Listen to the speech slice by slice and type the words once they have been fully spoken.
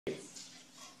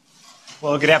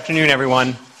Well, good afternoon,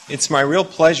 everyone. It's my real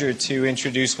pleasure to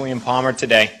introduce William Palmer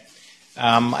today.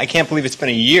 I can't believe it's been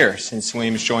a year since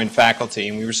William's joined faculty,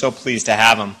 and we were so pleased to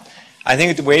have him. I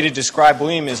think the way to describe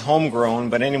William is homegrown,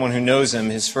 but anyone who knows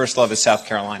him, his first love is South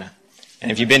Carolina.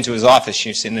 And if you've been to his office,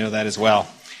 you should know that as well.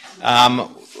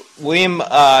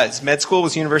 William's med school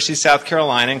was University of South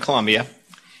Carolina in Columbia,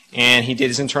 and he did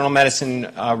his internal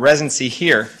medicine residency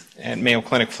here at Mayo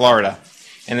Clinic, Florida,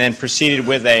 and then proceeded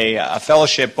with a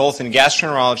fellowship both in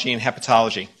gastroenterology and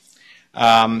hepatology,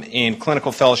 in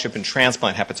clinical fellowship in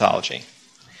transplant hepatology.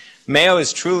 Mayo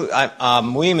is truly,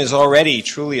 William is already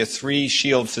truly a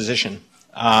three-shield physician.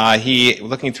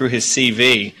 Looking through his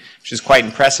CV, which is quite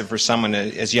impressive for someone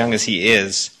as young as he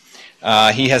is,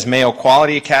 he has Mayo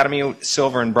Quality Academy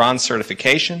Silver and Bronze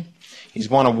certification. He's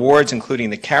won awards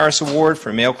including the Caris Award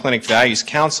for Mayo Clinic Values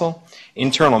Council,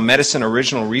 Internal Medicine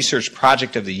Original Research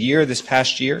Project of the Year this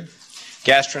past year,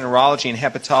 Gastroenterology and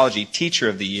Hepatology Teacher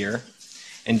of the Year,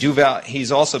 and he's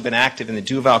also been active in the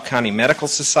Duval County Medical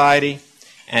Society,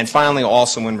 and finally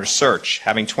also in research,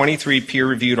 having 23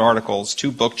 peer-reviewed articles,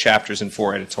 2 book chapters, and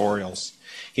 4 editorials.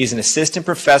 He's an assistant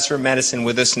professor of medicine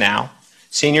with us now,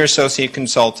 senior associate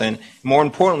consultant. More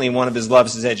importantly, one of his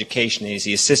loves is education. He's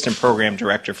the assistant program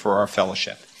director for our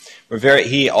fellowship.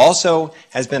 He also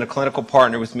has been a clinical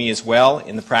partner with me as well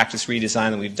in the practice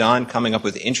redesign that we've done, coming up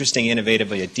with interesting,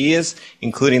 innovative ideas,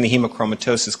 including the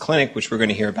Hemochromatosis clinic, which we're going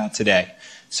to hear about today.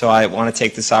 So I want to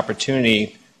take this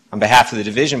opportunity on behalf of the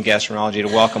Division of Gastroenterology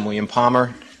to welcome William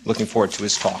Palmer. Looking forward to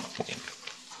his talk. William.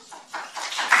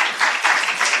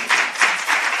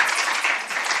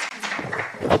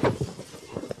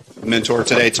 The mentor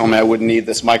today told me I wouldn't need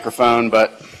this microphone,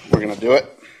 but we're going to do it.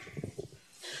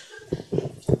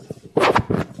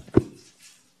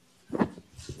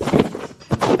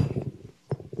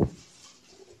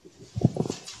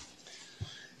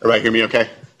 Everybody hear me okay?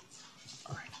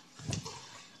 All right.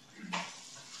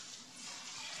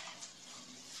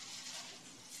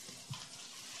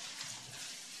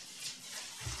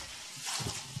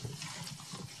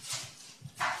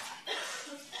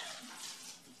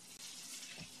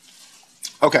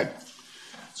 Okay.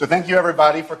 So thank you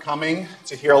everybody for coming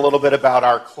to hear a little bit about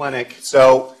our clinic.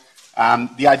 So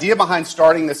the idea behind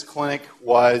starting this clinic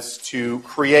was to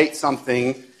create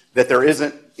something that there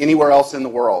isn't anywhere else in the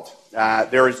world.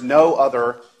 There is no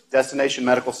other destination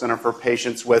medical center for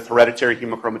patients with hereditary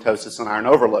hemochromatosis and iron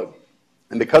overload.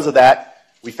 And because of that,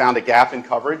 we found a gap in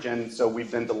coverage, and so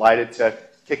we've been delighted to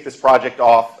kick this project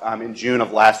off in June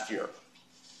of last year.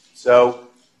 So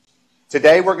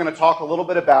today we're going to talk a little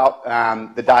bit about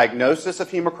the diagnosis of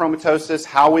hemochromatosis,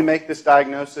 how we make this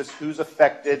diagnosis, who's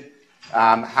affected,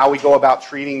 how we go about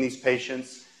treating these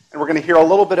patients. And we're going to hear a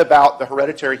little bit about the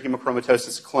Hereditary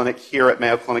Hemochromatosis Clinic here at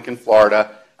Mayo Clinic in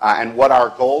Florida and what our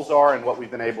goals are and what we've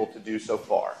been able to do so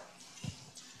far.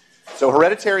 So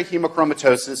hereditary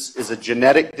hemochromatosis is a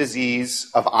genetic disease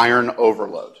of iron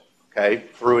overload. Okay?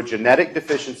 Through a genetic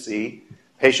deficiency,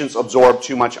 patients absorb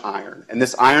too much iron. And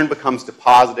this iron becomes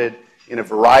deposited in a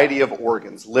variety of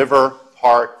organs. Liver,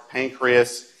 heart,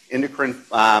 pancreas, endocrine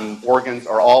organs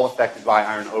are all affected by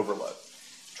iron overload.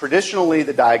 Traditionally,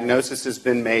 the diagnosis has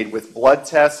been made with blood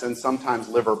tests and sometimes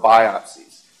liver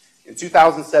biopsies. In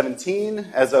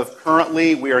 2017, as of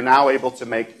currently, we are now able to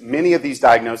make many of these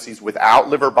diagnoses without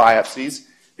liver biopsies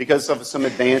because of some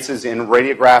advances in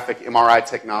radiographic MRI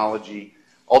technology,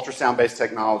 ultrasound-based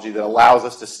technology that allows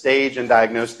us to stage and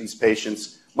diagnose these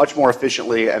patients much more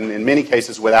efficiently and in many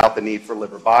cases without the need for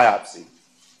liver biopsy.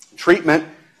 Treatment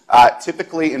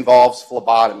typically involves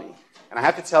phlebotomy. And I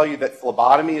have to tell you that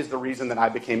phlebotomy is the reason that I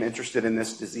became interested in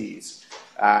this disease.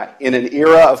 In an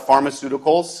era of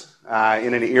pharmaceuticals,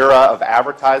 in an era of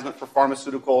advertisement for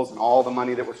pharmaceuticals and all the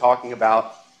money that we're talking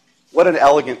about, what an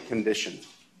elegant condition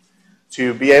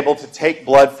to be able to take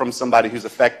blood from somebody who's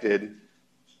affected,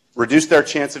 reduce their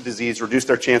chance of disease, reduce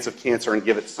their chance of cancer, and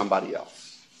give it to somebody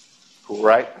else. Cool,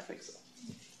 right? I think so.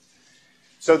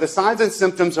 So the signs and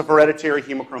symptoms of hereditary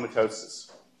hemochromatosis.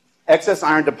 Excess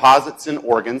iron deposits in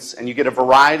organs, and you get a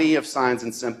variety of signs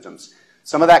and symptoms.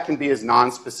 Some of that can be as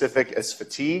nonspecific as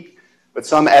fatigue, but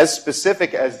some as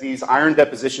specific as these iron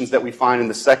depositions that we find in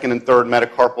the second and third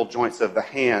metacarpal joints of the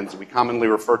hands. We commonly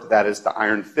refer to that as the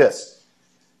iron fist.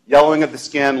 Yellowing of the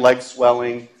skin, leg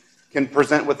swelling, can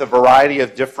present with a variety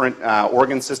of different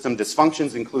organ system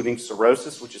dysfunctions, including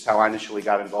cirrhosis, which is how I initially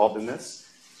got involved in this.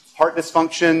 Heart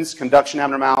dysfunctions, conduction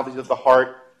abnormalities of the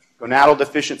heart, gonadal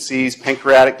deficiencies,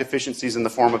 pancreatic deficiencies in the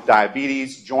form of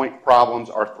diabetes, joint problems,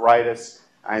 arthritis,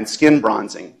 and skin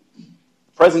bronzing.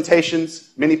 Presentations,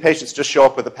 many patients just show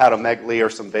up with hepatomegaly or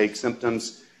some vague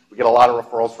symptoms. We get a lot of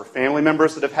referrals for family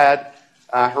members that have had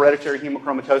hereditary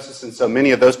hemochromatosis, and so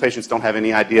many of those patients don't have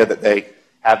any idea that they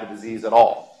have the disease at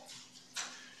all.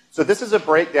 So this is a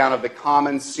breakdown of the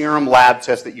common serum lab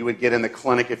test that you would get in the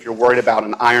clinic if you're worried about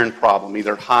an iron problem,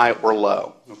 either high or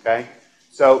low, okay?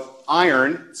 So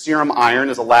iron, serum iron,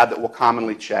 is a lab that we'll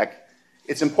commonly check.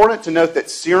 It's important to note that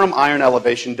serum iron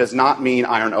elevation does not mean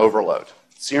iron overload.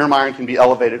 Serum iron can be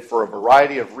elevated for a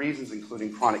variety of reasons,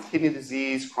 including chronic kidney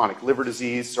disease, chronic liver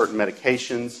disease, certain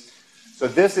medications. So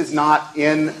this is not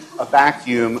in a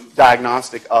vacuum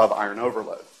diagnostic of iron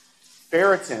overload.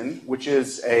 Ferritin, which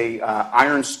is a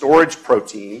iron storage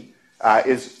protein,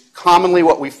 is commonly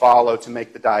what we follow to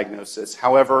make the diagnosis.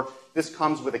 However, this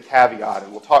comes with a caveat,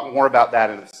 and we'll talk more about that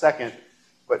in a second.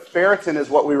 But ferritin is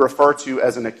what we refer to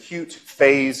as an acute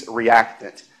phase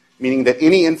reactant, meaning that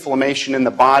any inflammation in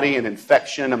the body, an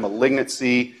infection, a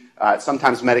malignancy,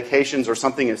 sometimes medications, or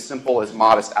something as simple as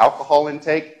modest alcohol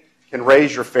intake can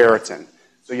raise your ferritin.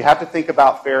 So you have to think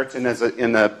about ferritin as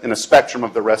in a spectrum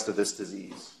of the rest of this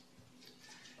disease.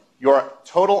 Your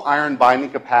total iron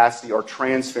binding capacity, or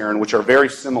transferrin, which are very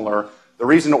similar. The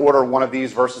reason to order one of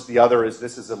these versus the other is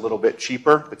this is a little bit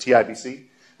cheaper, the TIBC,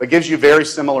 but gives you very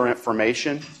similar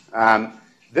information.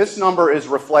 This number is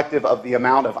reflective of the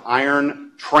amount of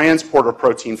iron transporter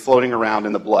protein floating around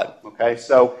in the blood. Okay,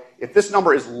 so if this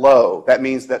number is low, that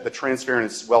means that the transferrin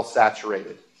is well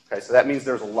saturated. Okay, so that means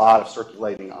there's a lot of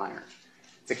circulating iron.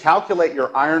 To calculate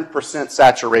your iron percent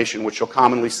saturation, which you'll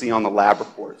commonly see on the lab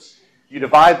reports, you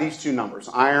divide these two numbers,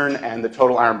 iron and the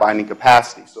total iron binding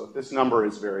capacity. So if this number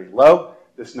is very low,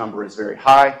 this number is very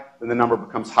high, then the number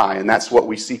becomes high, and that's what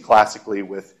we see classically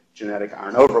with genetic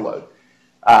iron overload.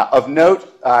 Of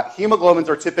note, hemoglobins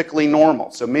are typically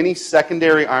normal, so many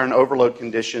secondary iron overload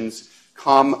conditions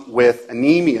come with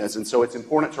anemias, and so it's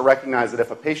important to recognize that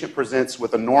if a patient presents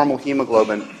with a normal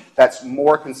hemoglobin, that's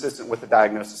more consistent with the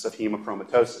diagnosis of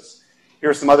hemochromatosis. Here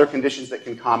are some other conditions that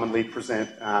can commonly present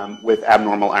with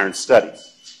abnormal iron studies.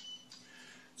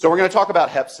 So we're going to talk about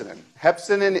hepcidin.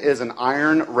 Hepcidin is an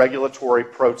iron regulatory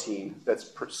protein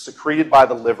that's secreted by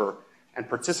the liver and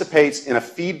participates in a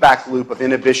feedback loop of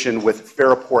inhibition with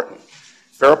ferroportin.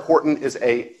 Ferroportin is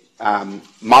a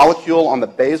molecule on the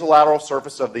basolateral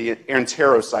surface of the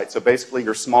enterocyte, so basically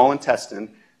your small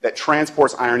intestine, that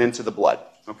transports iron into the blood.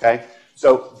 Okay?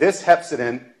 So this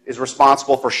hepcidin is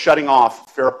responsible for shutting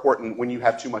off ferroportin when you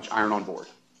have too much iron on board.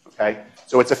 Okay?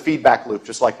 So it's a feedback loop,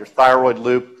 just like your thyroid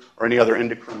loop or any other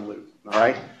endocrine loop. All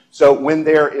right? So when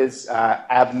there is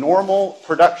abnormal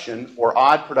production or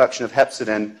odd production of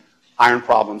hepcidin, iron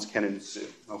problems can ensue.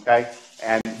 Okay?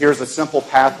 And here's a simple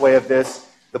pathway of this.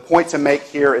 The point to make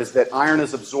here is that iron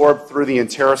is absorbed through the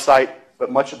enterocyte,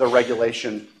 but much of the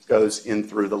regulation goes in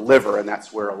through the liver, and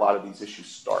that's where a lot of these issues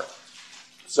start.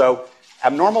 So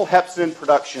abnormal hepcidin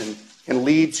production can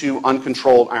lead to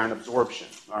uncontrolled iron absorption,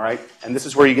 all right? And this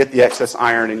is where you get the excess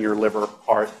iron in your liver,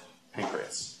 heart,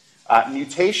 pancreas.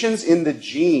 Mutations in the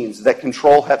genes that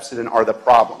control hepcidin are the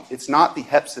problem. It's not the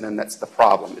hepcidin that's the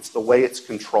problem. It's the way it's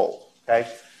controlled, okay?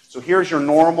 So here's your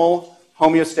normal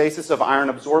homeostasis of iron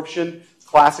absorption.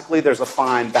 Classically, there's a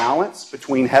fine balance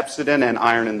between hepcidin and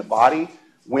iron in the body.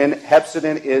 When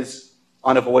hepcidin is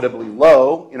unavoidably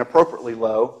low, inappropriately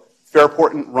low,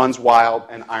 ferroportin runs wild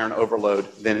and iron overload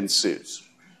then ensues.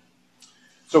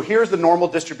 So here's the normal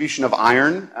distribution of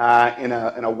iron. In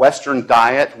a Western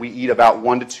diet, we eat about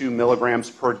 1 to 2 milligrams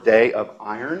per day of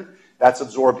iron. That's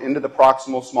absorbed into the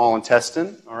proximal small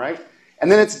intestine, all right?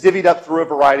 And then it's divvied up through a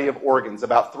variety of organs,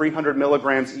 about 300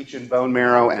 milligrams each in bone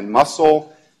marrow and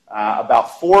muscle,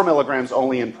 about 4 milligrams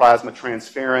only in plasma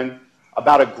transferrin,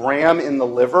 about 1 gram in the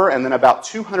liver, and then about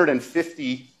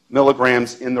 250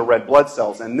 milligrams in the red blood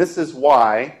cells. And this is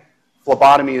why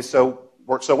phlebotomy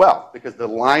works so well, because the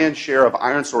lion's share of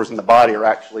iron stores in the body are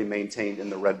actually maintained in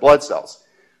the red blood cells.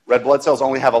 Red blood cells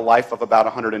only have a life of about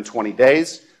 120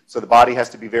 days, so the body has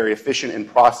to be very efficient in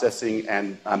processing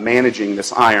and managing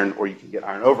this iron, or you can get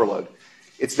iron overload.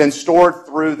 It's then stored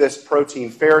through this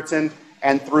protein ferritin,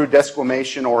 and through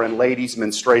desquamation, or in ladies'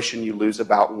 menstruation, you lose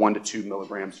about 1 to 2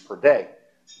 milligrams per day.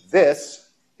 This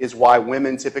is why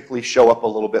women typically show up a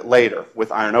little bit later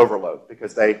with iron overload,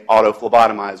 because they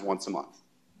auto-phlebotomize once a month.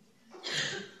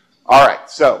 All right,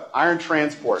 so iron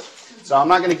transport. So I'm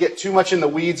not going to get too much in the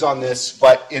weeds on this,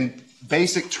 but in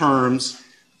basic terms,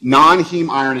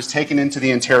 non-heme iron is taken into the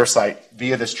enterocyte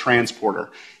via this transporter.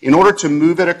 In order to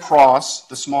move it across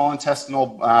the small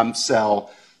intestinal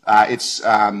cell,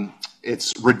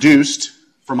 it's reduced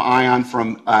from ion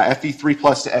from Fe3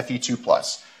 plus to Fe2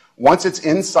 plus. Once it's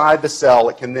inside the cell,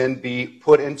 it can then be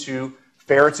put into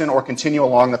ferritin or continue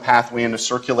along the pathway into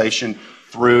circulation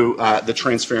through the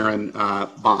transferrin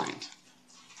bind.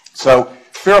 So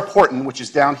Ferroportin, which is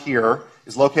down here,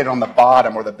 is located on the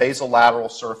bottom or the basolateral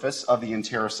surface of the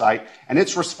enterocyte, and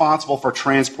it's responsible for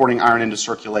transporting iron into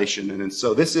circulation. And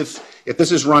so if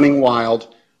this is running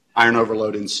wild, iron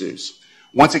overload ensues.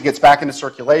 Once it gets back into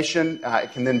circulation,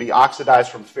 it can then be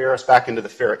oxidized from ferrous back into the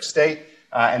ferric state,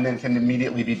 and then can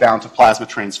immediately be bound to plasma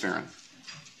transferrin.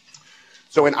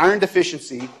 So in iron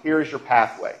deficiency, here is your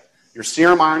pathway. Your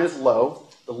serum iron is low.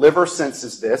 The liver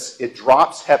senses this. It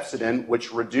drops hepcidin,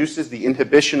 which reduces the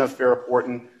inhibition of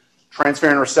ferroportin.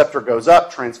 Transferrin receptor goes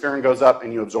up, transferrin goes up,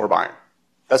 and you absorb iron.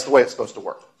 That's the way it's supposed to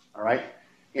work. All right?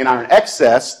 In iron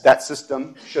excess, that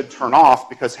system should turn off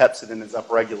because hepcidin is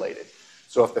upregulated.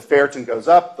 So if the ferritin goes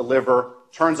up, the liver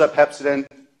turns up hepcidin,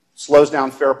 slows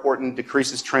down ferroportin,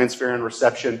 decreases transferrin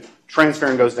reception,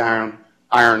 transferrin goes down,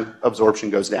 iron absorption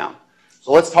goes down.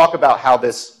 So let's talk about how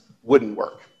this wouldn't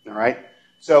work. All right?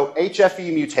 So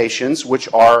HFE mutations, which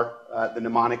are the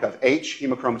mnemonic of H,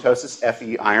 hemochromatosis,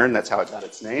 Fe, iron, that's how it got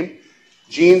its name.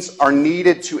 Genes are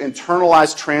needed to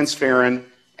internalize transferrin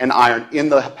and iron in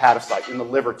the hepatocyte, in the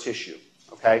liver tissue,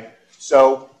 okay?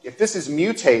 So if this is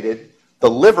mutated, the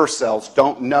liver cells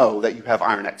don't know that you have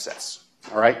iron excess,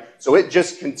 all right? So it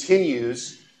just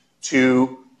continues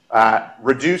to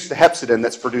reduce the hepcidin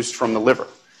that's produced from the liver.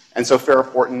 And so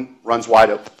ferroportin runs wide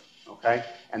open, okay?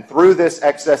 And through this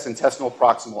excess intestinal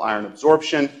proximal iron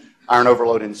absorption, iron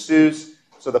overload ensues.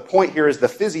 So the point here is the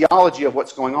physiology of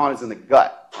what's going on is in the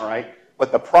gut, all right?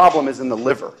 But the problem is in the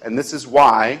liver. And this is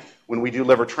why when we do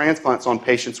liver transplants on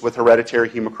patients with hereditary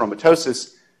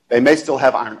hemochromatosis, they may still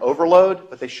have iron overload,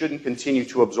 but they shouldn't continue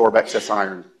to absorb excess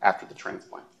iron after the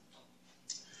transplant.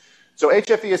 So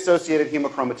HFE-associated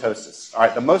hemochromatosis. All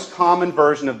right, the most common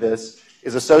version of this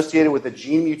is associated with a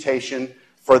gene mutation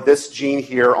for this gene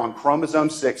here on chromosome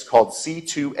 6 called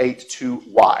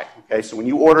C282Y. Okay, so when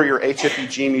you order your HFE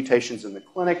gene mutations in the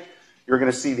clinic, you're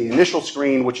going to see the initial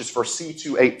screen, which is for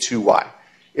C282Y.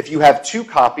 If you have 2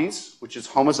 copies, which is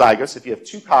homozygous, if you have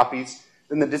 2 copies,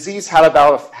 then the disease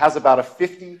has about a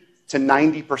 50 to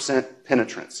 90%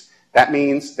 penetrance. That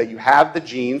means that you have the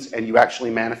genes and you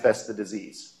actually manifest the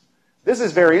disease. This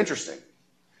is very interesting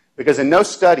because in no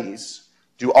studies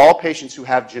do all patients who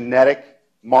have genetic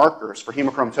markers for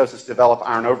hemochromatosis develop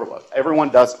iron overload. Everyone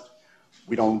doesn't.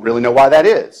 We don't really know why that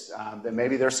is. Then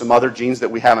maybe there's some other genes that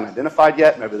we haven't identified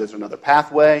yet. Maybe there's another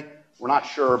pathway. We're not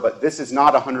sure, but this is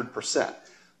not 100%.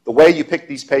 The way you pick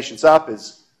these patients up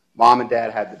is mom and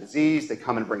dad had the disease. They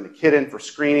come and bring the kid in for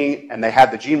screening, and they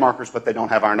have the gene markers, but they don't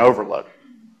have iron overload.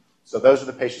 So those are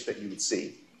the patients that you would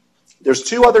see. There's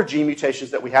 2 other gene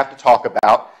mutations that we have to talk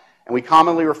about, and we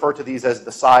commonly refer to these as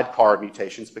the sidecar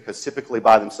mutations because typically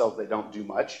by themselves they don't do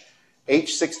much.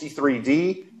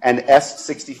 H63D and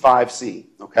S65C,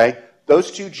 okay?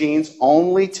 Those 2 genes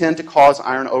only tend to cause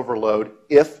iron overload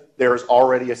if there's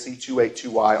already a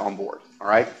C282Y on board, all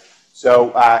right?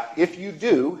 So if you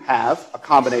do have a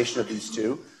combination of these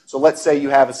 2, so let's say you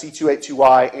have a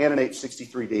C282Y and an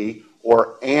H63D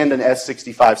and an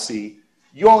S65C,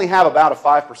 you only have about a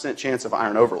 5% chance of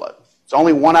iron overload. So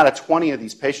only 1 out of 20 of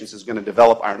these patients is going to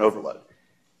develop iron overload.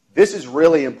 This is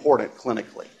really important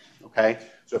clinically, okay?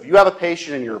 So if you have a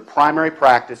patient in your primary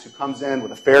practice who comes in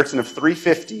with a ferritin of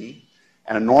 350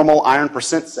 and a normal iron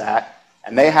percent sat,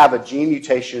 and they have a gene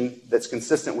mutation that's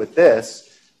consistent with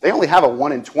this, they only have a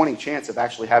 1 in 20 chance of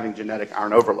actually having genetic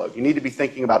iron overload. You need to be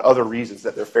thinking about other reasons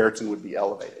that their ferritin would be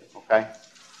elevated, okay?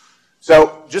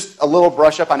 So just a little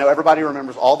brush up. I know everybody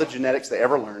remembers all the genetics they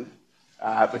ever learned,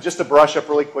 but just to brush up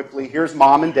really quickly, here's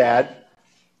mom and dad.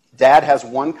 Dad has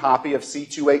 1 copy of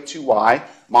C282Y.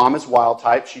 Mom is wild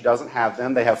type. She doesn't have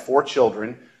them. They have 4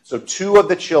 children. So 2 of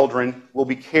the children will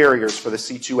be carriers for the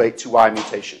C282Y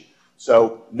mutation.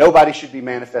 So nobody should be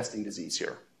manifesting disease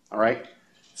here, all right?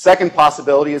 Second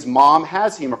possibility is mom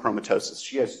has hemochromatosis.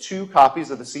 She has 2 copies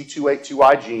of the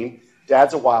C282Y gene.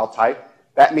 Dad's a wild type.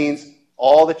 That means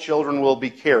all the children will be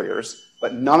carriers,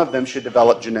 but none of them should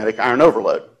develop genetic iron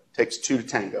overload. It takes 2 to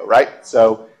tango, right?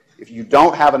 So if you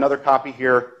don't have another copy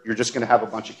here, you're just going to have a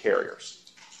bunch of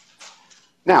carriers.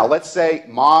 Now, let's say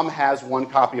mom has 1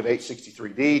 copy of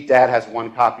H63D, dad has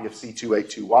 1 copy of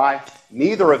C282Y.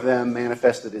 Neither of them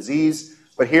manifest the disease,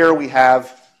 but here we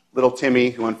have little Timmy,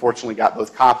 who unfortunately got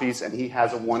both copies, and he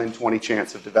has a 1 in 20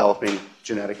 chance of developing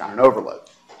genetic iron overload.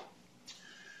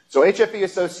 So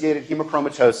HFE-associated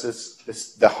hemochromatosis,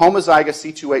 the homozygous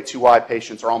C282Y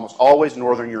patients are almost always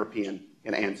Northern European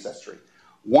in ancestry.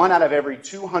 1 out of every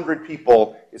 200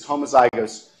 people is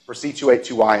homozygous for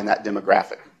C282Y in that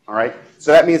demographic, all right?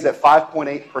 So that means that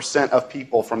 5.8% of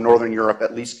people from Northern Europe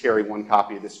at least carry 1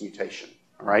 copy of this mutation,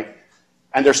 all right?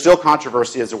 And there's still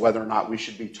controversy as to whether or not we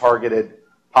should be targeted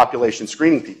population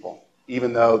screening people.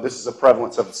 even though this is a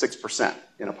prevalence of 6%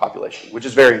 in a population, which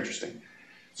is very interesting.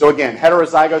 So again,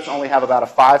 heterozygotes only have about a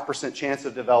 5% chance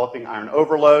of developing iron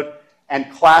overload,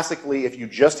 and classically, if you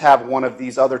just have one of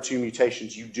these other two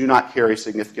mutations, you do not carry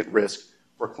significant risk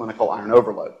for clinical iron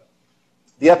overload.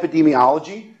 The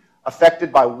epidemiology,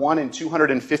 affected by 1 in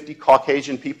 250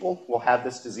 Caucasian people will have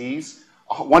this disease,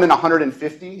 1 in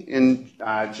 150 in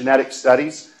genetic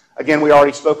studies. Again, we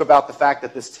already spoke about the fact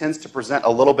that this tends to present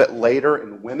a little bit later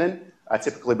in women,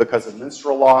 typically because of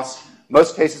menstrual loss.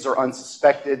 Most cases are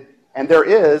unsuspected, and there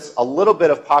is a little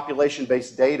bit of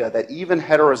population-based data that even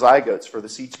heterozygotes for the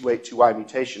C282I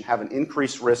mutation have an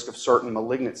increased risk of certain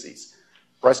malignancies.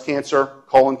 Breast cancer,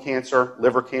 colon cancer,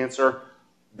 liver cancer.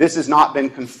 This has not been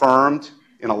confirmed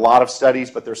in a lot of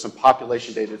studies, but there's some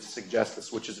population data to suggest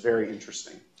this, which is very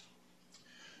interesting.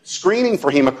 Screening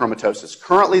for hemochromatosis.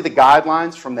 Currently, the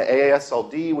guidelines from the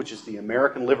AASLD, which is the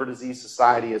American Liver Disease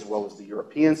Society, as well as the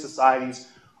European societies,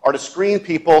 are to screen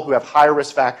people who have high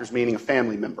risk factors, meaning a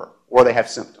family member, or they have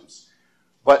symptoms.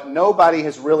 But nobody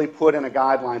has really put in a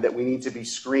guideline that we need to be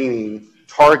screening,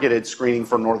 targeted screening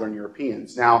for Northern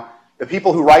Europeans. Now, the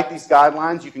people who write these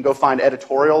guidelines, you can go find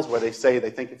editorials where they say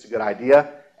they think it's a good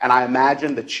idea, and I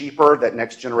imagine the cheaper that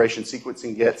next generation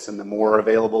sequencing gets and the more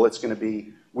available it's going to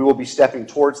be, we will be stepping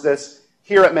towards this.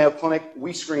 Here at Mayo Clinic,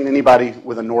 we screen anybody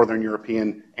with a Northern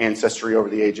European ancestry over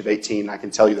the age of 18. I can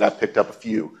tell you that I've picked up a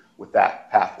few with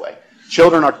that pathway.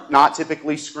 Children are not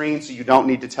typically screened, so you don't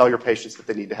need to tell your patients that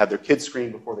they need to have their kids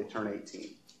screened before they turn 18.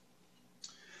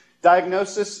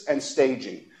 Diagnosis and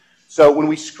staging. So when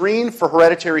we screen for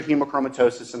hereditary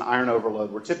hemochromatosis and iron overload,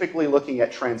 we're typically looking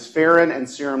at transferrin and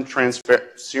serum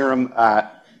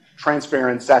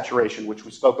transferrin saturation, which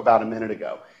we spoke about a minute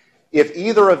ago. If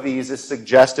either of these is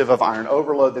suggestive of iron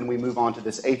overload, then we move on to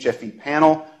this HFE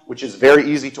panel, which is very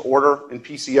easy to order in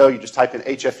PCO. You just type in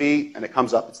HFE, and it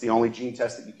comes up. It's the only gene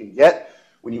test that you can get.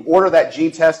 When you order that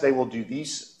gene test, they will do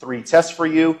these 3 tests for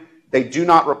you. They do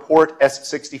not report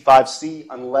S65C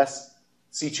unless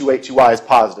C282I is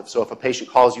positive. So if a patient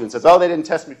calls you and says, oh, they didn't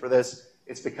test me for this,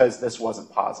 it's because this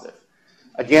wasn't positive.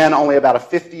 Again, only about a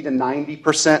 50 to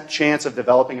 90% chance of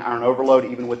developing iron overload,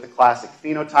 even with the classic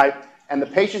phenotype. And the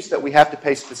patients that we have to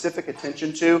pay specific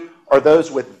attention to are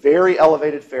those with very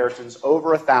elevated ferritins, over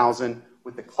 1,000,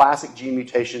 with the classic gene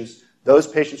mutations. Those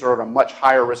patients are at a much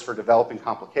higher risk for developing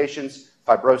complications,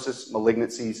 fibrosis,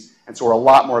 malignancies, and so we're a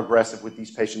lot more aggressive with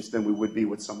these patients than we would be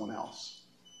with someone else.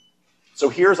 So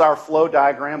here's our flow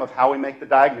diagram of how we make the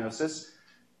diagnosis.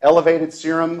 Elevated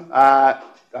serum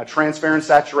transferrin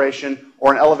saturation,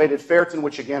 or an elevated ferritin,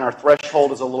 which again, our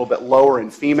threshold is a little bit lower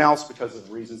in females because of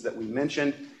the reasons that we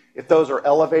mentioned. If those are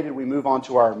elevated, we move on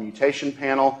to our mutation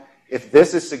panel. If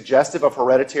this is suggestive of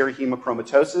hereditary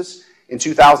hemochromatosis, in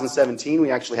 2017,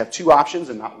 we actually have 2 options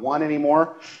and not 1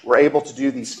 anymore. We're able to do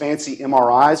these fancy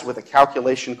MRIs with a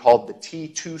calculation called the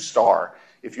T2 star.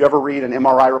 If you ever read an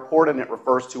MRI report and it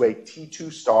refers to a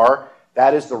T2 star,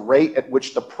 that is the rate at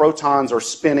which the protons are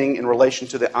spinning in relation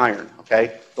to the iron,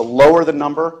 okay? The lower the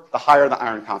number, the higher the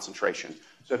iron concentration.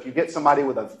 So if you get somebody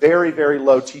with a very, very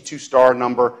low T2 star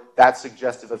number, that's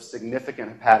suggestive of significant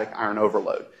hepatic iron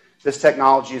overload. This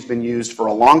technology has been used for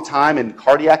a long time in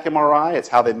cardiac MRI. It's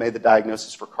how they made the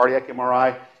diagnosis for cardiac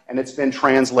MRI, and it's been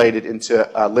translated into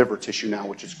liver tissue now,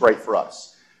 which is great for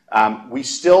us. We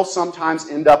still sometimes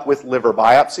end up with liver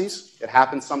biopsies. It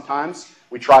happens sometimes.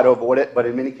 We try to avoid it, but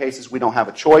in many cases we don't have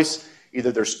a choice.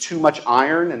 Either there's too much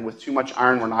iron, and with too much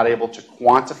iron we're not able to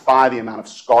quantify the amount of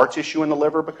scar tissue in the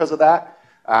liver because of that,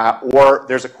 or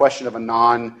there's a question of a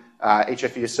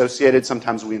non-HFE associated.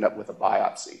 Sometimes we end up with a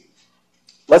biopsy.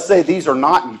 Let's say these are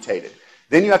not mutated.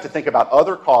 Then you have to think about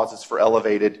other causes for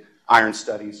elevated iron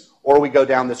studies, or we go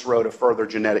down this road of further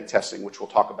genetic testing, which we'll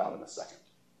talk about in a second.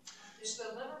 Is the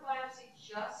liver biopsy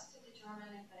just to determine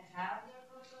if they have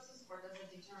hemochromatosis, or does it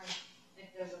determine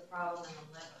if there's a problem in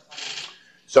the liver?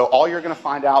 So all you're going to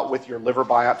find out with your liver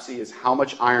biopsy is how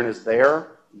much iron is there,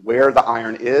 where the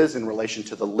iron is in relation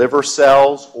to the liver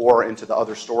cells or into the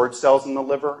other storage cells in the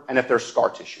liver, and if there's scar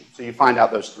tissue. So you find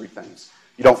out those 3 things.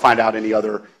 You don't find out any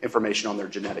other information on their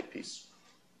genetic piece.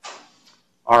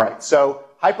 All right, so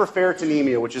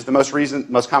hyperferritinemia, which is the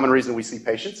most common reason we see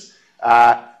patients.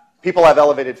 People have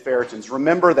elevated ferritins.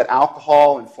 Remember that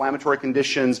alcohol, inflammatory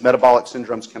conditions, metabolic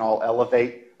syndromes can all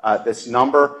elevate this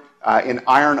number. In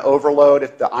iron overload,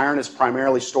 if the iron is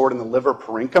primarily stored in the liver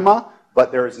parenchyma,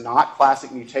 but there is not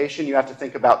classic mutation, you have to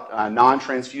think about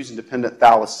non-transfusion-dependent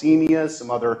thalassemias,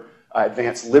 some other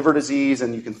advanced liver disease,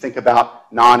 and you can think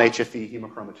about non-HFE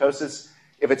hemochromatosis.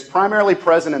 If it's primarily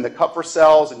present in the Kupffer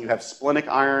cells and you have splenic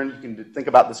iron, you can think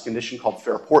about this condition called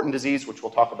Ferroportin disease, which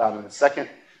we'll talk about in a second.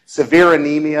 Severe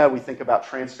anemia, we think about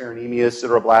transfer anemias,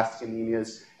 sideroblastic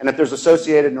anemias, and if there's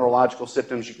associated neurological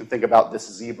symptoms, you can think about this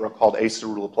zebra called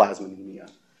aceruloplasminemia.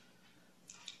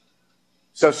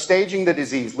 So staging the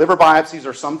disease. Liver biopsies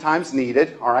are sometimes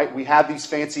needed, all right? We have these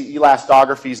fancy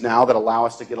elastographies now that allow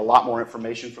us to get a lot more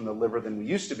information from the liver than we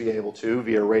used to be able to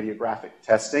via radiographic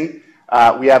testing.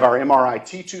 We have our MRI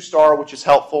T2 star, which is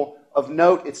helpful. Of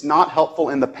note, it's not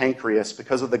helpful in the pancreas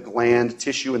because of the gland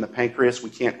tissue in the pancreas. We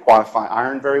can't quantify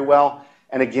iron very well.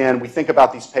 And again, we think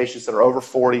about these patients that are over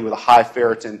 40 with a high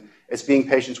ferritin as being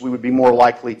patients we would be more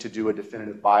likely to do a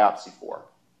definitive biopsy for.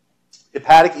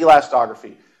 Hepatic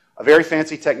elastography, a very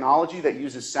fancy technology that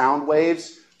uses sound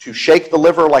waves to shake the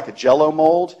liver like a jello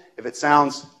mold. If it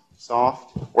sounds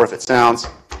soft or if it sounds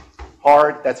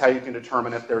hard, that's how you can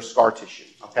determine if there's scar tissue,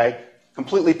 okay?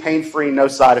 Completely pain-free, no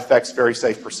side effects, very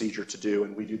safe procedure to do,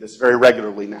 and we do this very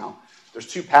regularly now. There's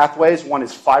two pathways. One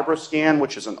is FibroScan,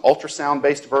 which is an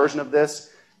ultrasound-based version of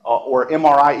this, or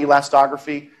MRI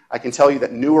elastography. I can tell you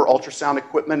that newer ultrasound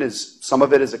equipment some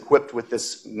of it is equipped with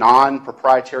this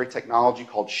non-proprietary technology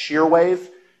called shear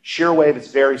wave. Shear wave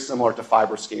is very similar to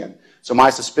FibroScan. So my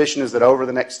suspicion is that over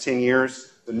the next 10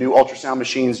 years, the new ultrasound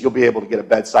machines, you'll be able to get a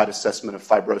bedside assessment of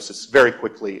fibrosis very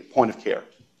quickly, point of care.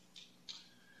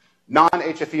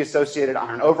 Non-HFE-associated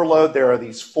iron overload, there are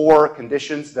these 4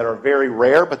 conditions that are very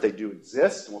rare, but they do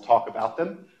exist, and we'll talk about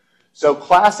them. So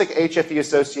classic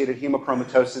HFE-associated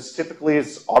hemochromatosis typically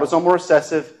is autosomal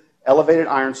recessive, elevated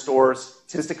iron stores,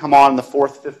 tends to come on in the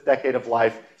 4th, 5th decade of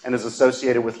life, and is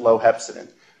associated with low hepcidin.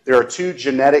 There are 2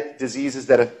 genetic diseases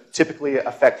that typically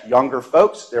affect younger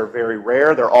folks. They're very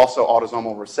rare. They're also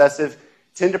autosomal recessive,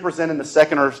 tend to present in the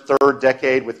 2nd or 3rd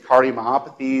decade with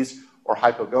cardiomyopathies or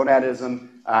hypogonadism,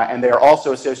 and they are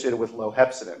also associated with low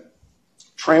hepcidin.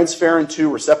 Transferrin 2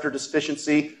 receptor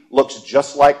deficiency looks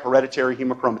just like hereditary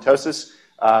hemochromatosis.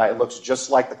 It looks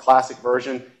just like the classic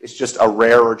version. It's just a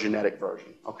rarer genetic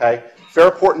version, okay?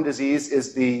 Ferroportin disease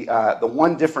is the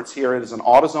one difference here. It is an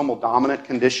autosomal dominant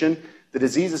condition. The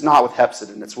disease is not with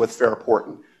hepcidin, it's with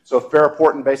ferroportin. So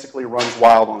ferroportin basically runs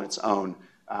wild on its own,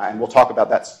 and we'll talk about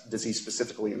that disease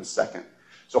specifically in a second.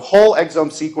 So whole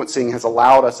exome sequencing has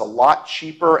allowed us a lot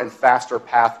cheaper and faster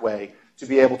pathway to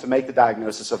be able to make the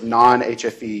diagnosis of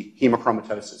non-HFE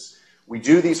hemochromatosis. We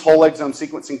do these whole exome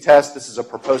sequencing tests. This is a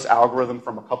proposed algorithm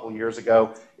from a couple years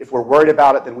ago. If we're worried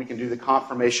about it, then we can do the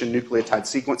confirmation nucleotide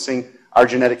sequencing. Our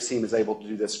genetics team is able to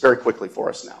do this very quickly for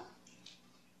us now.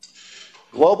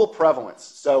 Global prevalence.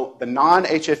 So the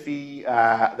non-HFE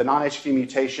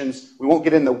mutations, we won't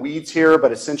get in the weeds here,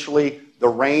 but essentially the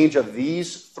range of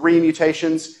these 3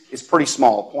 mutations is pretty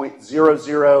small,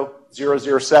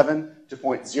 0.00007 to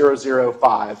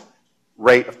 0.005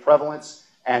 rate of prevalence.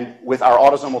 And with our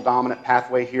autosomal dominant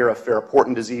pathway here of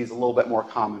ferroportin disease, a little bit more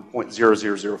common,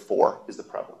 0.0004 is the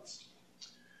prevalence.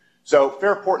 So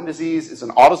ferroportin disease is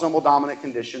an autosomal dominant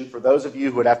condition. For those of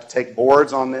you who would have to take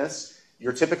boards on this,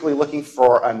 you're typically looking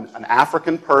for an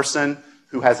African person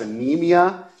who has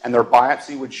anemia, and their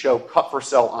biopsy would show Kupffer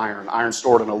cell iron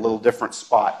stored in a little different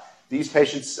spot. These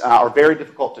patients are very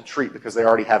difficult to treat because they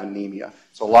already have anemia.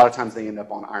 So a lot of times they end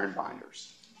up on iron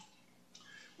binders.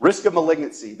 Risk of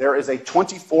malignancy. There is a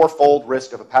 24-fold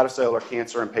risk of hepatocellular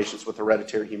cancer in patients with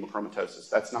hereditary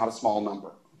hemochromatosis. That's not a small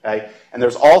number. Okay? And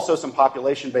there's also some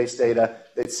population-based data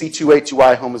that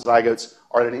C282I homozygotes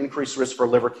are at an increased risk for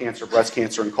liver cancer, breast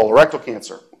cancer, and colorectal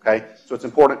cancer. Okay? So it's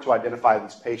important to identify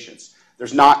these patients.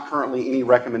 There's not currently any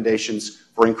recommendations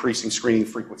for increasing screening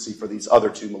frequency for these other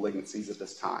 2 malignancies at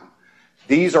this time.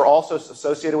 These are also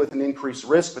associated with an increased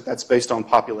risk, but that's based on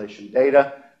population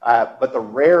data. But the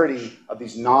rarity of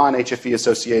these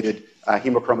non-HFE-associated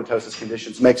hemochromatosis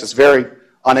conditions makes us very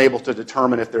unable to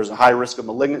determine if there's a high risk of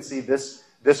malignancy. This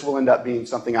will end up being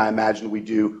something I imagine we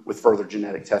do with further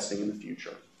genetic testing in the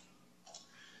future.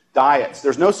 Diets.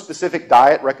 There's no specific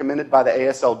diet recommended by the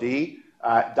ASLD.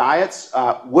 Diets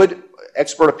would,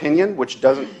 expert opinion, which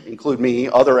doesn't include me,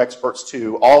 other experts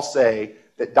too, all say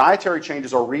that dietary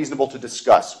changes are reasonable to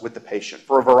discuss with the patient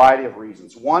for a variety of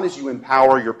reasons. One is you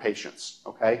empower your patients,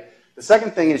 okay? The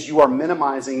second thing is you are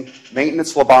minimizing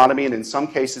maintenance phlebotomy and in some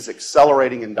cases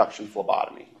accelerating induction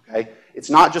phlebotomy, okay? It's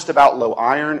not just about low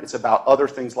iron, it's about other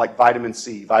things like vitamin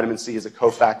C. Vitamin C is a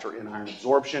cofactor in iron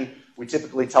absorption. We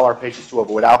typically tell our patients to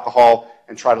avoid alcohol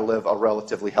and try to live a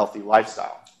relatively healthy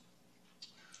lifestyle.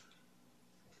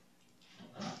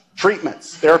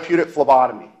 Treatments, therapeutic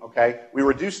phlebotomy, okay? We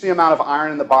reduce the amount of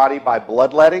iron in the body by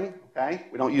bloodletting, okay?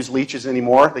 We don't use leeches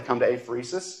anymore. They come to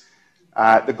apheresis.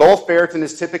 The goal ferritin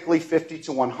is typically 50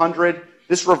 to 100.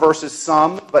 This reverses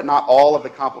some, but not all of the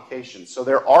complications. So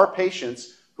there are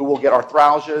patients who will get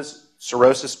arthralgias,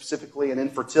 cirrhosis specifically, and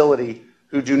infertility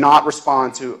who do not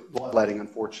respond to bloodletting,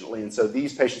 unfortunately, and so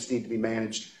these patients need to be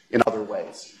managed in other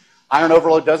ways. Iron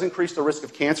overload does increase the risk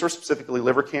of cancer, specifically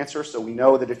liver cancer, so we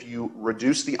know that if you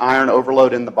reduce the iron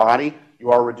overload in the body,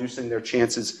 you are reducing their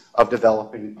chances of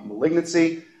developing a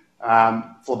malignancy.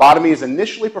 Phlebotomy is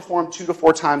initially performed 2 to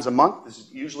 4 times a month. This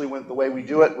is usually the way we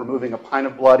do it, removing a pint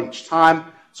of blood each time,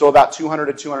 so about 200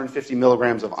 to 250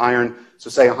 milligrams of iron, so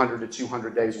say 100 to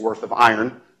 200 days worth of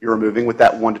iron you're removing with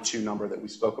that 1 to 2 number that we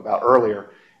spoke about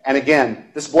earlier. And again,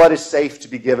 this blood is safe to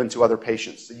be given to other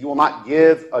patients. So you will not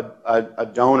give a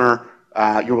donor,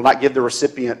 you will not give the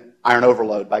recipient iron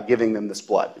overload by giving them this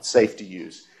blood. It's safe to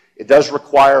use. It does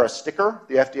require a sticker.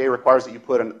 The FDA requires that you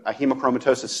put a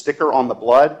hemochromatosis sticker on the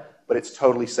blood, but it's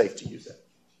totally safe to use it.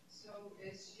 So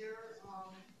is your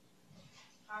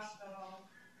hospital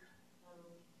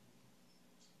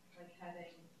like having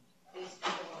these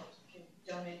people can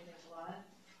donate their blood?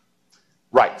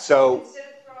 Right, so instead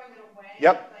of throwing it away,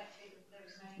 yep.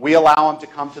 We allow them to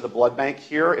come to the blood bank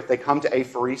here. If they come to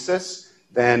apheresis,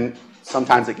 then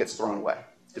sometimes it gets thrown away.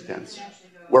 Depends.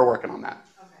 We're working on that.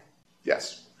 Okay.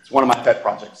 Yes, it's one of my pet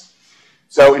projects.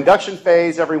 So induction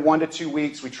phase, every 1 to 2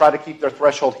 weeks, we try to keep their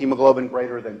threshold hemoglobin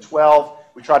greater than 12.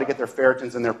 We try to get their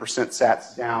ferritins and their percent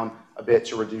sats down a bit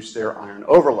to reduce their iron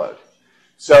overload.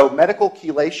 So medical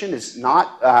chelation is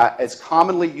not as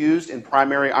commonly used in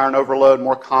primary iron overload.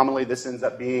 More commonly, this ends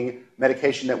up being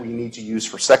medication that we need to use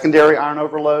for secondary iron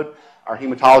overload. Our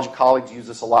hematology colleagues use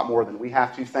this a lot more than we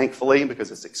have to, thankfully, because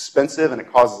it's expensive and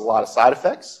it causes a lot of side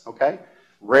effects, okay?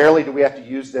 Rarely do we have to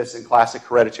use this in classic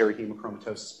hereditary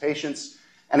hemochromatosis patients.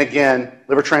 And again,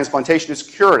 liver transplantation is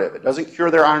curative. It doesn't cure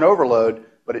their iron overload,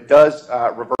 but it does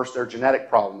reverse their genetic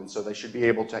problem, and so they should be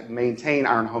able to maintain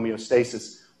iron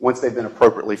homeostasis once they've been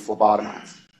appropriately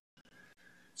phlebotomized.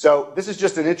 So this is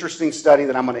just an interesting study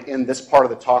that I'm going to end this part of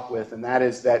the talk with, and that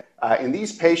is that in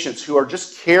these patients who are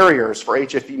just carriers for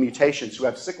HFE mutations, who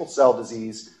have sickle cell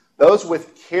disease, those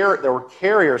that were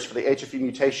carriers for the HFE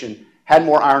mutation had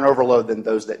more iron overload than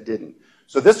those that didn't.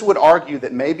 So this would argue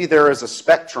that maybe there is a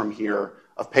spectrum here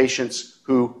of patients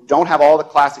who don't have all the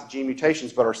classic gene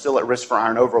mutations but are still at risk for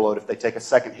iron overload if they take a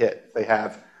second hit. If they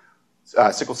have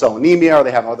sickle cell anemia, or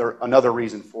they have another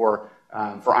reason for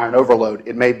iron overload,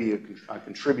 it may be a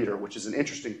contributor, which is an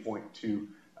interesting point to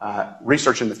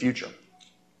research in the future.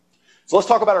 So let's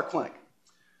talk about our clinic.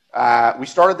 We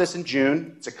started this in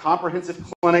June. It's a comprehensive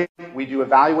clinic. We do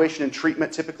evaluation and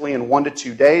treatment typically in 1 to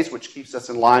 2 days, which keeps us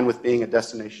in line with being a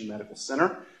destination medical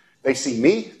center. They see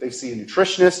me, they see a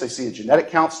nutritionist, they see a genetic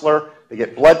counselor, they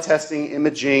get blood testing,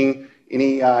 imaging,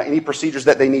 any procedures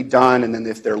that they need done, and then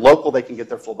if they're local, they can get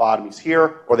their phlebotomies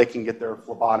here, or they can get their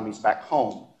phlebotomies back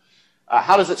home.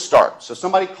 How does it start? So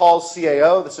somebody calls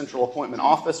CAO, the Central Appointment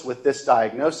Office, with this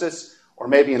diagnosis, or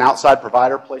maybe an outside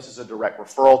provider places a direct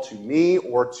referral to me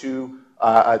or to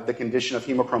the condition of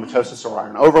hemochromatosis or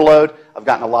iron overload. I've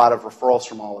gotten a lot of referrals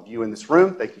from all of you in this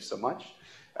room. Thank you so much.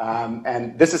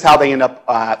 And this is how they end up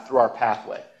through our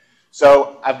pathway.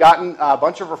 So I've gotten a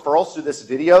bunch of referrals through this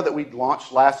video that we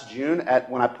launched last June.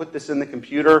 When I put this in the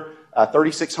computer,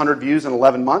 3,600 views in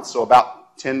 11 months, so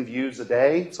about 10 views a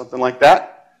day, something like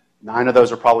that. 9 of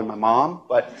those are probably my mom,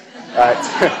 but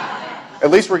at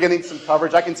least we're getting some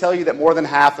coverage. I can tell you that more than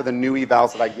half of the new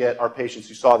evals that I get are patients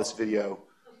who saw this video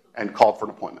and called for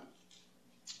an appointment.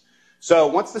 So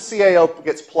once the CAO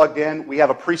gets plugged in, we have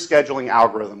a pre-scheduling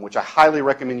algorithm, which I highly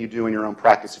recommend you do in your own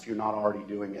practice if you're not already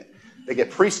doing it. They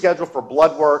get pre-scheduled for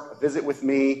blood work, a visit with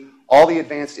me, all the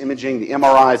advanced imaging, the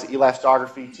MRIs, the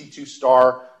elastography, T2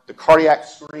 star, the cardiac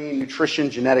screen, nutrition,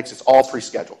 genetics, it's all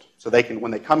pre-scheduled. So they can,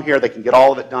 when they come here, they can get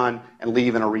all of it done and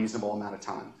leave in a reasonable amount of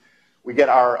time. We get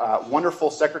our wonderful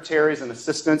secretaries and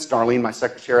assistants. Darlene, my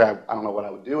secretary, I don't know what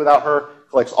I would do without her,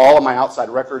 collects all of my outside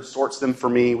records, sorts them for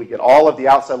me. We get all of the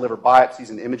outside liver biopsies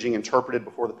and imaging interpreted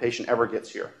before the patient ever gets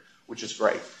here, which is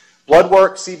great. Blood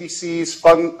work,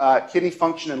 CBCs, kidney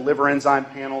function, and liver enzyme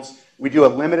panels. We do a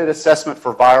limited assessment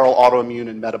for viral, autoimmune,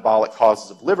 and metabolic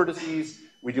causes of liver disease.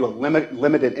 We do a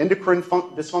limited endocrine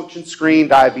dysfunction screen,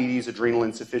 diabetes, adrenal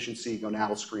insufficiency,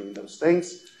 gonadal screen, those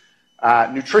things.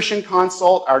 Nutrition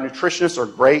consult, our nutritionists are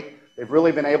great. They've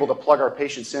really been able to plug our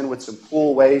patients in with some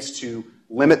cool ways to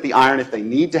limit the iron if they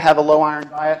need to have a low iron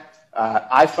diet.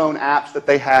 iPhone apps that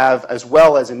they have, as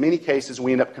well as in many cases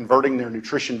we end up converting their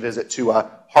nutrition visit to a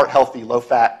heart-healthy,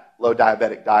 low-fat,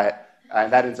 low-diabetic diet,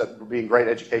 and that ends up being great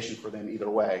education for them either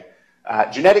way.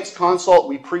 Genetics consult,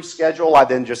 we pre-schedule. I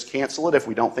then just cancel it if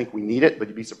we don't think we need it, but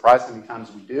you'd be surprised how many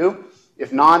times we do.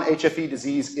 If non-HFE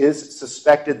disease is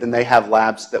suspected, then they have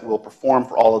labs that will perform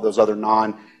for all of those other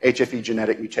non-HFE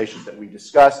genetic mutations that we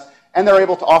discussed. And they're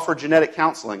able to offer genetic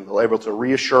counseling. They're able to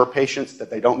reassure patients that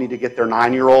they don't need to get their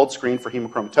 9-year-old screened for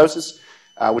hemochromatosis,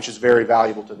 which is very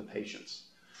valuable to the patients.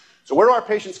 So where do our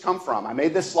patients come from? I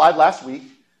made this slide last week.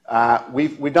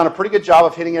 We've done a pretty good job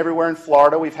of hitting everywhere in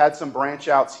Florida. We've had some branch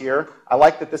outs here. I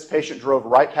like that this patient drove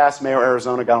right past Mayo,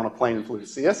 Arizona, got on a plane and flew to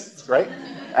see us. It's great.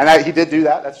 And he did do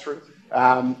that. That's true.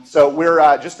 So we're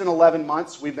just in 11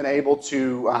 months, we've been able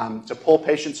to pull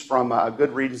patients from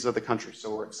good regions of the country.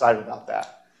 So we're excited about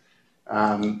that.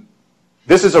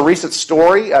 This is a recent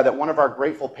story that one of our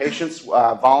grateful patients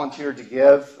volunteered to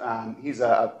give. He's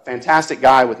a fantastic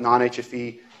guy with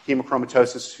non-HFE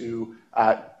hemochromatosis who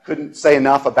couldn't say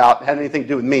enough about, it had anything to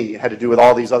do with me. It had to do with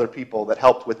all these other people that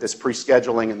helped with this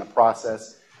pre-scheduling and the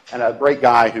process. And a great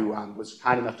guy who was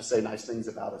kind enough to say nice things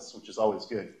about us, which is always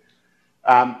good.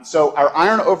 So our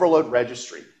iron overload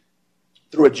registry,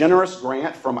 through a generous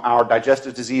grant from our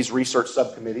Digestive Disease Research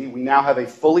Subcommittee, we now have a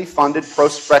fully funded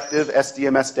prospective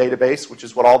SDMS database, which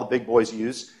is what all the big boys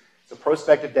use. It's a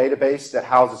prospective database that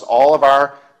houses all of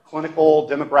our clinical,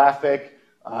 demographic,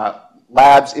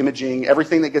 labs, imaging,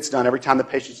 everything that gets done. Every time the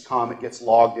patients come, it gets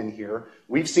logged in here.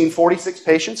 We've seen 46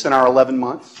 patients in our 11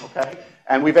 months, okay?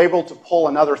 And we've able to pull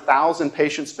another 1,000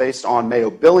 patients based on Mayo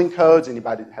billing codes.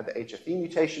 Anybody that had the HFE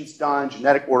mutations done,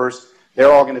 genetic orders,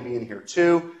 they're all going to be in here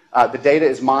too. The data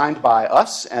is mined by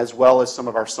us as well as some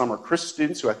of our summer CRIS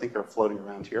students who I think are floating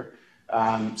around here.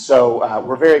 So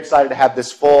we're very excited to have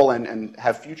this full and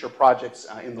have future projects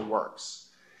in the works.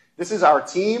 This is our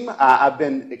team. I've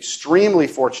been extremely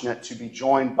fortunate to be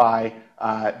joined by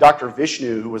Dr.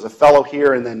 Vishnu, who was a fellow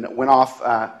here and then went off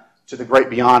to the great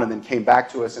beyond and then came back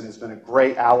to us and has been a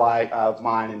great ally of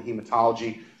mine in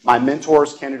hematology. My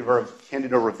mentors,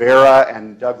 Candido Rivera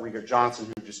and Doug Rieger-Johnson,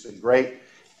 who've just been great.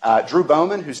 Drew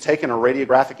Bowman, who's taken a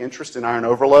radiographic interest in iron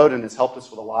overload and has helped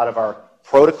us with a lot of our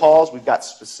protocols. We've got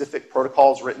specific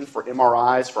protocols written for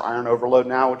MRIs for iron overload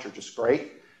now, which are just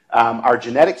great. Our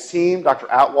genetics team, Dr.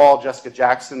 Outwall, Jessica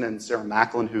Jackson, and Sarah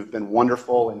Macklin, who've been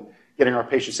wonderful in getting our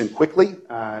patients in quickly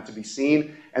to be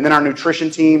seen. And then our nutrition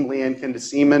team, Leanne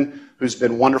Kinda-Seaman, who's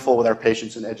been wonderful with our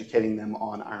patients and educating them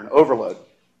on iron overload.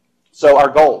 So our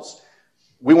goals.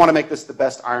 We want to make this the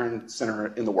best iron center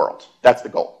in the world. That's the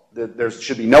goal. There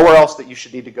should be nowhere else that you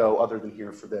should need to go other than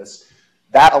here for this.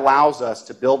 That allows us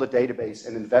to build a database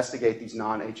and investigate these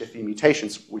non-HFE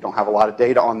mutations. We don't have a lot of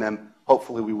data on them.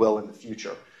 Hopefully we will in the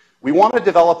future. We want to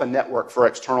develop a network for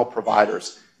external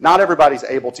providers. Not everybody's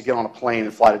able to get on a plane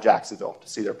and fly to Jacksonville to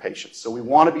see their patients. So we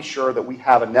want to be sure that we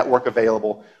have a network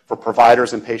available for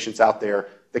providers and patients out there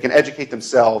that can educate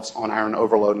themselves on iron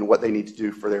overload and what they need to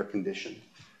do for their condition.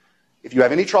 If you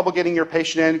have any trouble getting your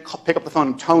patient in, pick up the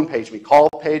phone and page me. Call,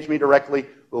 page me directly.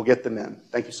 We'll get them in.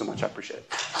 Thank you so much. I appreciate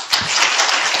it.